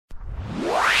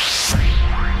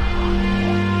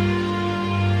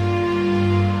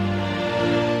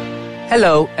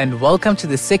Hello and welcome to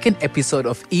the second episode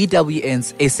of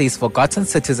EWN's Essays Forgotten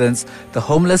Citizens, the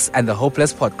Homeless and the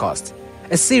Hopeless podcast,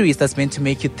 a series that's meant to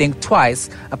make you think twice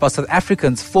about South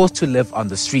Africans forced to live on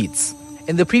the streets.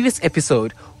 In the previous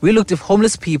episode, we looked if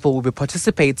homeless people will be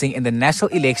participating in the national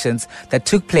elections that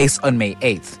took place on May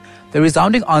 8th. The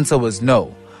resounding answer was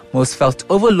no. Most felt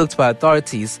overlooked by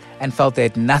authorities and felt they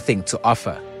had nothing to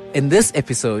offer. In this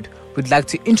episode, we'd like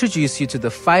to introduce you to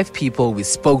the 5 people we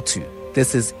spoke to.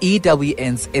 This is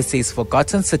EWN's Essays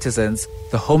Forgotten Citizens,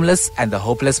 the Homeless and the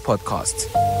Hopeless podcast.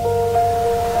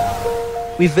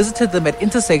 We visited them at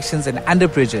intersections and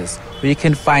underbridges where you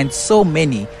can find so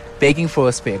many begging for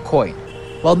a spare coin.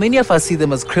 While many of us see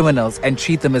them as criminals and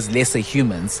treat them as lesser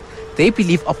humans, they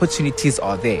believe opportunities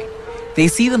are there. They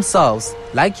see themselves,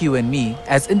 like you and me,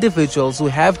 as individuals who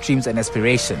have dreams and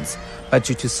aspirations, but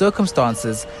due to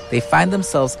circumstances, they find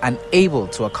themselves unable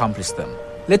to accomplish them.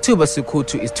 Letuba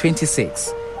Sukutu is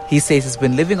 26. He says he's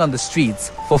been living on the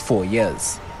streets for 4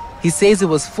 years. He says he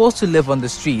was forced to live on the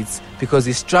streets because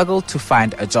he struggled to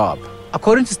find a job.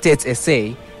 According to Stats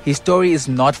SA, his story is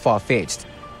not far-fetched.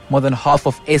 More than half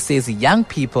of SA's young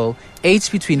people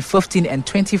aged between 15 and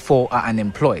 24 are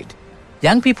unemployed.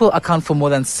 Young people account for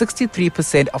more than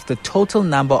 63% of the total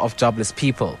number of jobless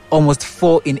people. Almost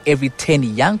 4 in every 10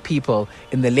 young people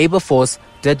in the labor force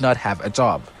did not have a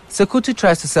job. Sekutu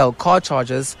tries to sell car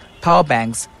chargers, power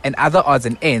banks, and other odds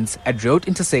and ends at road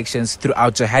intersections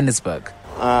throughout Johannesburg.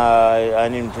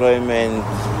 Unemployment,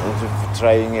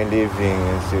 trying a living.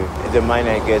 The money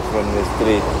I get from the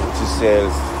street to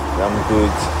sell some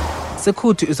goods.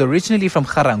 Sekutu is originally from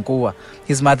Garankuwa.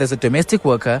 His mother is a domestic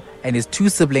worker and his 2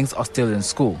 siblings are still in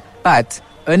school. But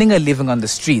earning a living on the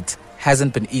street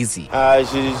hasn't been easy.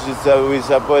 We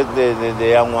support the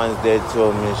young ones there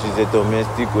too. She's a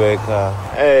domestic worker.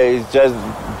 It's just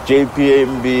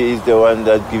JPMB is the one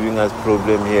that's giving us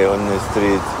problem here on the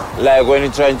street. Like when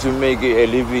you're trying to make a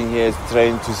living here,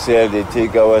 trying to sell, they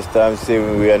take our stuff,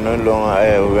 saying we are not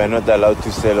allowed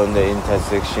to sell on the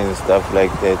intersection, stuff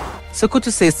like that.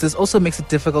 Sekutu says this also makes it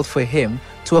difficult for him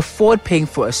to afford paying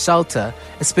for a shelter,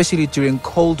 especially during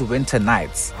cold winter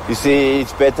nights. You see,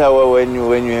 it's better when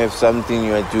you have something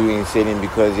you are doing, selling,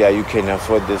 because you can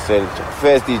afford the shelter.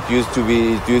 First, it used to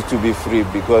be free,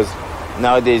 because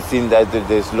now they've seen that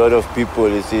there's a lot of people.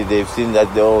 You see, they've seen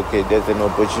that there's an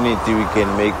opportunity, we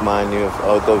can make money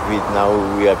out of it.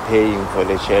 Now we are paying for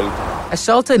the shelter. A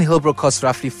shelter in Hillbrook costs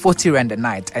roughly 40 Rand a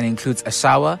night and includes a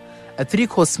shower, a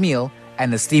 3-course meal,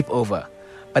 and a sleepover.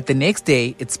 But the next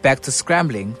day, it's back to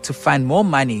scrambling to find more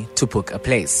money to book a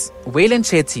place. Wayland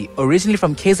Chetty, originally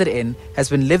from KZN, has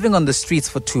been living on the streets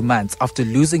for 2 months after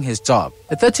losing his job.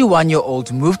 The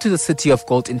 31-year-old moved to the city of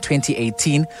Gold in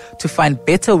 2018 to find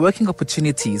better working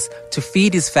opportunities to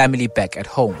feed his family back at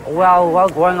home. Well, while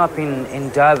growing up in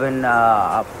Durban,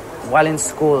 while in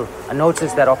school, I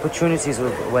noticed that opportunities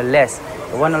were less.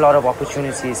 There weren't a lot of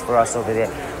opportunities for us over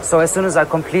there. So as soon as I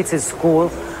completed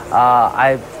school,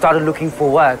 I started looking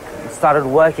for work. Started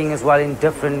working as well in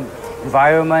different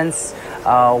environments,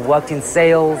 worked in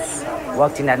sales,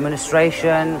 worked in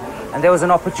administration, and there was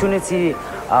an opportunity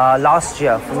last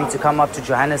year for me to come up to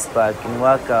Johannesburg and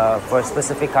work for a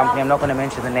specific company. I'm not going to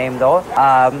mention the name though.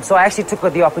 So I actually took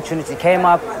the opportunity, came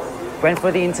up, went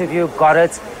for the interview, got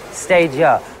it, stayed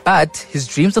here. But his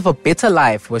dreams of a better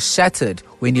life were shattered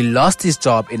when he lost his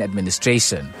job in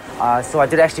administration. So I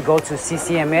did actually go to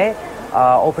CCMA,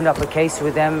 opened up a case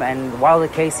with them, and while the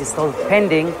case is still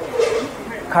pending,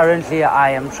 currently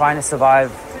I am trying to survive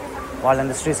while in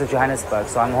the streets of Johannesburg,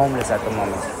 so I'm homeless at the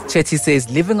moment. Chetty says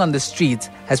living on the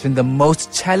street has been the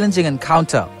most challenging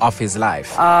encounter of his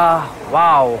life.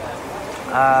 Wow.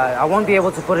 I won't be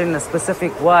able to put it in a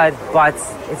specific word, but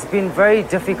it's been very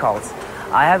difficult.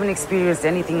 I haven't experienced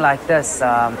anything like this.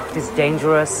 It's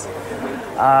dangerous.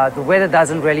 The weather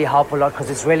doesn't really help a lot because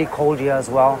it's really cold here as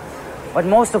well. But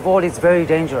most of all, it's very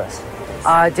dangerous.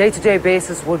 Day-to-day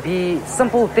basis would be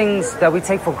simple things that we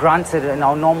take for granted in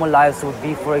our normal lives would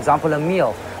be, for example, a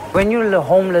meal. When you're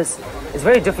homeless, it's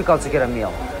very difficult to get a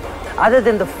meal. Other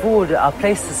than the food, a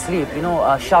place to sleep,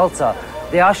 a shelter.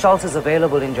 There are shelters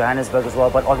available in Johannesburg as well,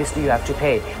 but obviously you have to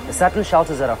pay. There's certain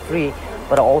shelters that are free,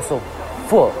 but are also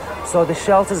full. So the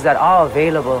shelters that are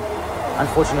available,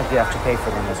 unfortunately, you have to pay for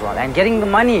them as well. And getting the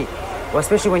money,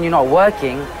 especially when you're not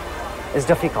working, is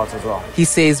difficult as well. He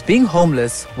says being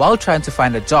homeless while trying to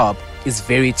find a job is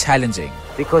very challenging.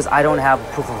 Because I don't have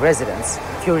proof of residence.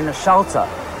 If you're in a shelter,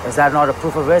 is that not a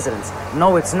proof of residence?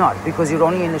 No, it's not, because you're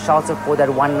only in the shelter for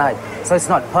that one night. So it's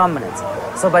not permanent.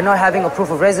 So by not having a proof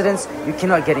of residence, you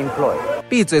cannot get employed.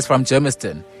 Pizzo is from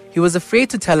Germiston. He was afraid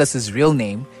to tell us his real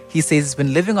name. He says he's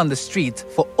been living on the street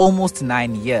for almost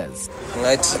 9 years.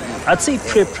 I'd say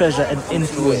peer pressure and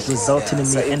influence resulted in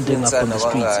me ending up on the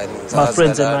streets. My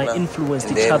friends and I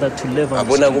influenced each other to live on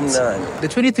the streets. The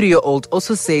 23-year-old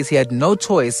also says he had no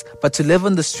choice but to live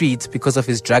on the street because of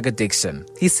his drug addiction.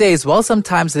 He says while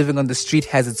sometimes living on the street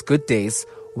has its good days,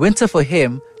 winter for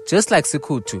him, just like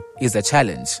Sekutu, is a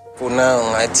challenge. For now,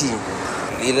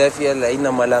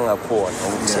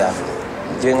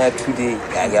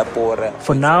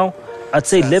 I'd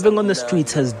say living on the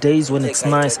streets has days when it's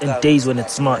nice and days when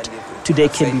it's not. Today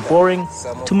can be boring,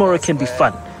 tomorrow can be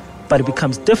fun. But it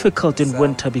becomes difficult in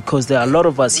winter because there are a lot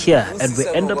of us here and we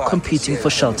end up competing for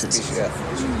shelters.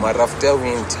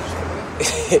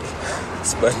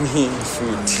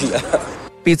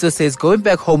 Peter says going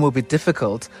back home will be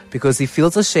difficult because he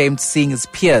feels ashamed seeing his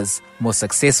peers more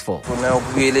successful.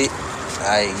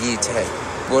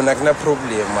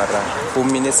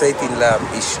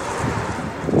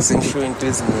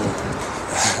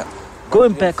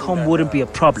 Going back home wouldn't be a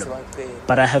problem,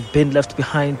 but I have been left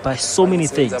behind by so many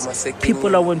things.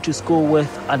 People I went to school with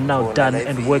are now done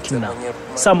and working now.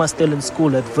 Some are still in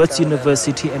school at Wits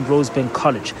University and Rosebank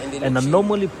College, and I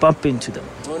normally bump into them.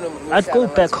 I'd go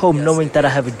back home knowing that I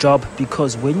have a job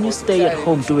because when you stay at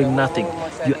home doing nothing,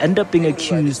 you end up being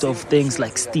accused of things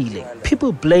like stealing.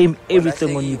 People blame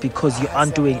everything on you because you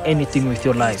aren't doing anything with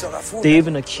your life. They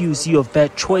even accuse you of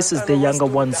bad choices the younger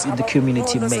ones in the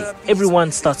community make.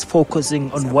 Everyone starts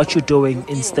focusing on what you're doing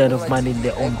instead of minding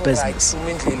their own business.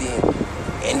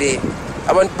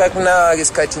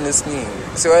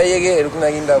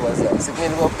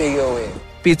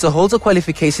 Peter holds a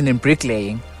qualification in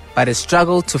bricklaying, but has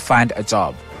struggled to find a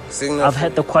job. I've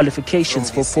had the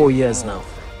qualifications for 4 years now.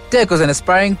 Dirk was an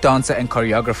aspiring dancer and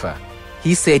choreographer.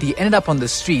 He said he ended up on the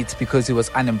streets because he was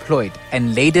unemployed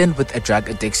and laden with a drug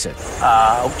addiction.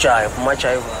 I'm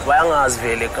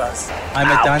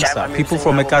a dancer. People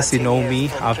from Ekasi know me.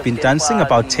 I've been dancing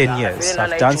about 10 years.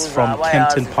 I've danced from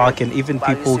Kempton Park, and even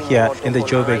people here in the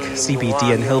Joburg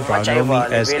CBD and Hillbrow know me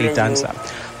as a dancer.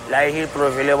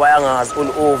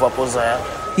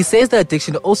 He says the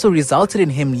addiction also resulted in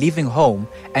him leaving home,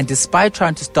 and despite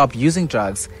trying to stop using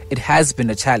drugs, it has been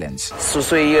a challenge. I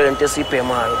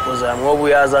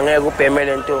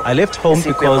left home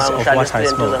because of what I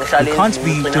smoke. You can't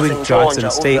be doing drugs and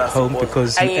stay at home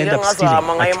because you end up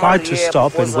stealing. I tried to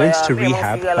stop and went to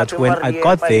rehab, but when I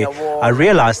got there, I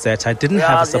realized that I didn't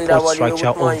have a support structure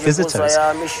or visitors,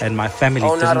 and my family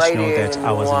didn't know that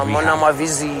I was in rehab.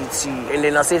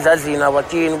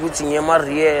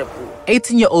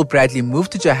 18-year-old Bradley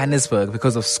moved to Johannesburg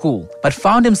because of school, but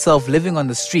found himself living on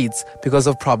the streets because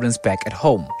of problems back at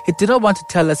home. He did not want to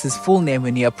tell us his full name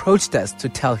when he approached us to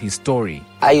tell his story.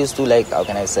 I used to I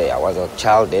was a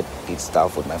child that did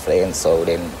stuff with my friends, so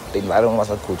then the environment was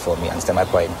not good for me, understand my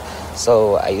point?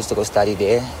 So I used to go study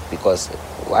there because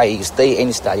why you stay and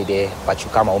you study there, but you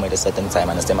come home at a certain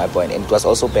time, understand my point? And it was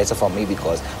also better for me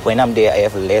because when I'm there, I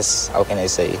have less,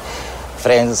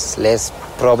 friends, less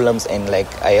problems, and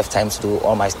I have time to do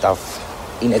all my stuff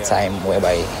in a time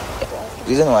whereby. The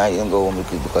reason why I didn't go home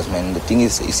because the thing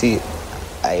is, you see,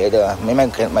 I had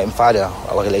my father,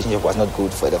 our relationship was not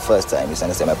good for the first time, you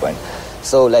understand my point?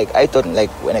 So I thought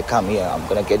when I come here, I'm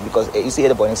gonna get, because you see at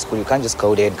the boarding school, you can't just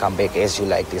go there and come back as you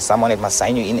like. There's someone that must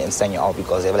sign you in and sign you out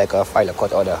because they have a file, a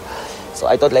court order. So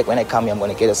I thought when I come here, I'm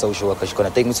going to get a social worker. She's going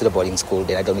to take me to the boarding school.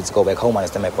 Then I don't need to go back home,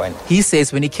 understand my point? He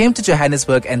says when he came to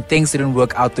Johannesburg and things didn't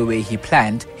work out the way he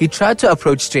planned, he tried to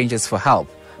approach strangers for help,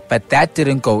 but that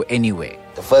didn't go anywhere.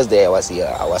 The first day I was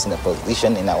here, I was in a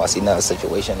position and I was in a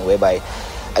situation whereby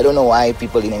I don't know why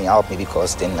people didn't help me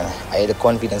because then I had the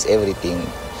confidence, everything.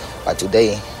 But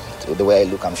today, the way I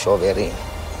look, I'm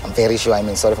very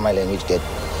sure, sorry for my language, that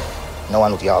no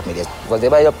one would help me there. It was there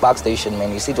by the park station,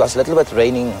 man. You see, it was a little bit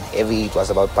raining heavy. It was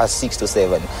about past 6 to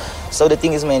 7. So the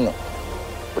thing is, man,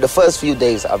 the first few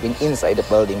days I've been inside the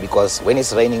building because when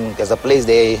it's raining, there's a place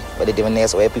there by the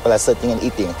Diviners where people are sitting and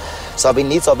eating. So I've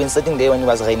been sitting there when it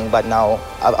was raining, but now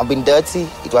I've been dirty.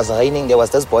 It was raining. There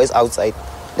was this boys outside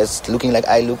that's looking like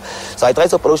I look. So I tried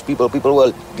to approach people.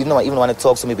 People didn't even want to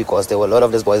talk to me because there were a lot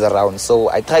of these boys around. So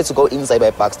I tried to go inside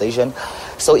by park station.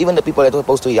 So even the people that were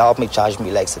supposed to help me charged me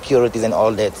like securities and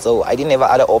all that. So I didn't have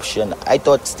other option. I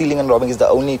thought stealing and robbing is the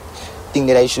only thing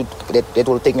that that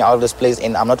will take me out of this place,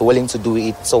 and I'm not willing to do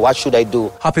it. So what should I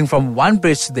do? Hopping from one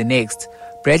bridge to the next,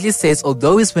 Bradley says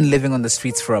although he's been living on the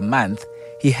streets for a month,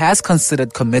 he has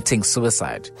considered committing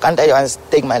suicide. Can't I just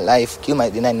take my life, kill my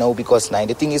dinner? No, because now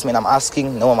the thing is, man, I'm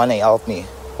asking, no one to help me.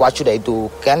 What should I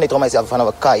do? Can I throw myself in front of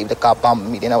a car? If the car bumped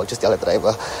me, then I will just tell the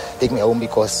driver, take me home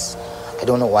because I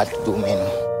don't know what to do, man.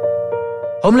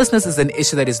 Homelessness is an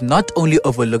issue that is not only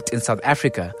overlooked in South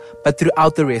Africa, but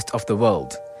throughout the rest of the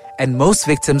world. And most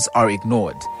victims are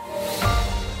ignored.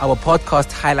 Our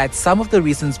podcast highlights some of the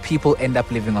reasons people end up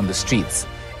living on the streets.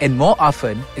 And more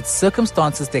often, it's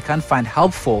circumstances they can't find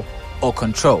help for or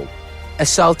control. A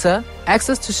shelter,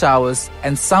 access to showers,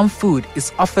 and some food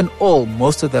is often all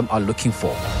most of them are looking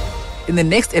for. In the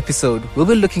next episode, we'll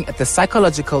be looking at the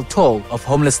psychological toll of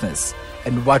homelessness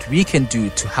and what we can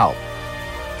do to help.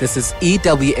 This is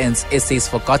EWN's SA's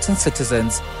Forgotten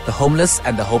Citizens, the Homeless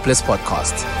and the Hopeless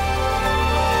podcast.